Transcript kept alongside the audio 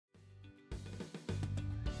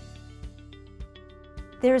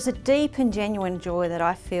There is a deep and genuine joy that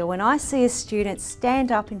I feel when I see a student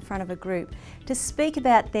stand up in front of a group to speak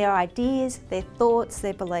about their ideas, their thoughts,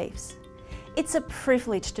 their beliefs. It's a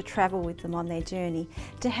privilege to travel with them on their journey,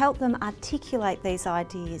 to help them articulate these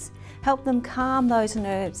ideas, help them calm those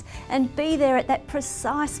nerves and be there at that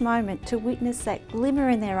precise moment to witness that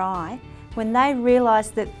glimmer in their eye when they realise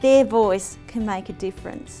that their voice can make a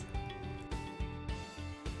difference.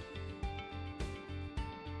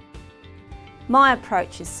 My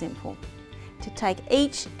approach is simple: to take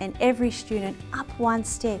each and every student up one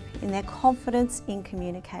step in their confidence in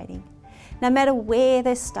communicating, no matter where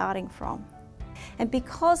they're starting from. And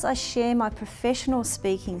because I share my professional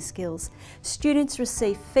speaking skills, students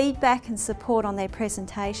receive feedback and support on their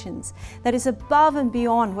presentations that is above and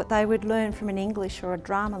beyond what they would learn from an English or a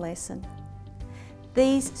drama lesson.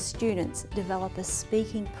 These students develop a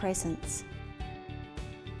speaking presence.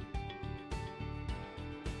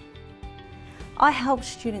 I help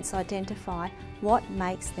students identify what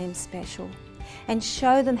makes them special and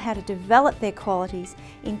show them how to develop their qualities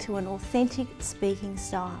into an authentic speaking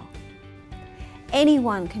style.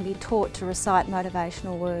 Anyone can be taught to recite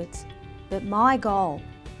motivational words, but my goal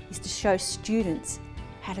is to show students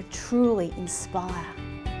how to truly inspire.